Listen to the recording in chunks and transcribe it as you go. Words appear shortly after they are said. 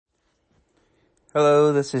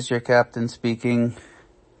Hello, this is your captain speaking.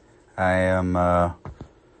 I am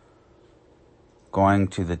going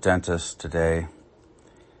to the dentist today,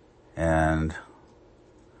 and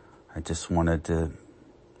I just wanted to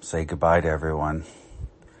say goodbye to everyone.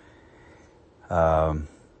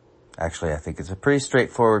 Actually, I think it's a pretty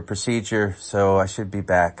straightforward procedure, so I should be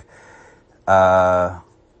back. I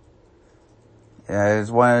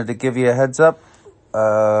just wanted to give you a heads up.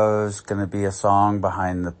 There's going to be a song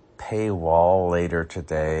behind the paywall later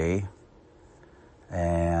today,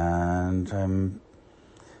 and I'm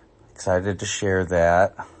excited to share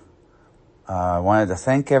that. I wanted to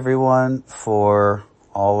thank everyone for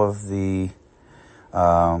all of the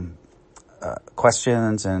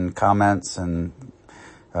questions and comments and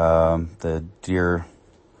the Dear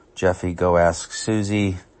Jeffy Go Ask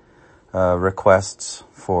Susie requests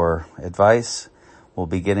for advice. We'll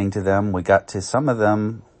be getting to them. We got to some of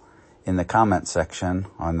them in the comment section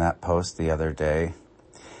on that post the other day.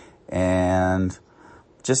 And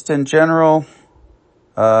just in general,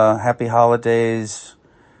 happy holidays,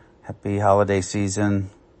 happy holiday season.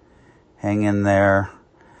 Hang in there.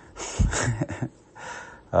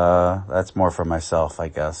 That's more for myself, I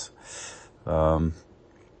guess. But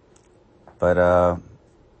I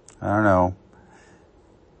don't know.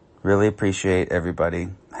 Really appreciate everybody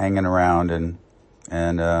hanging around and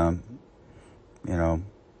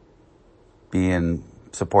being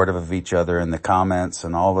supportive of each other in the comments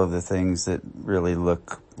and all of the things that really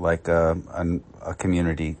look like a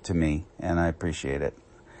community to me, and I appreciate it.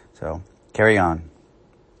 So carry on.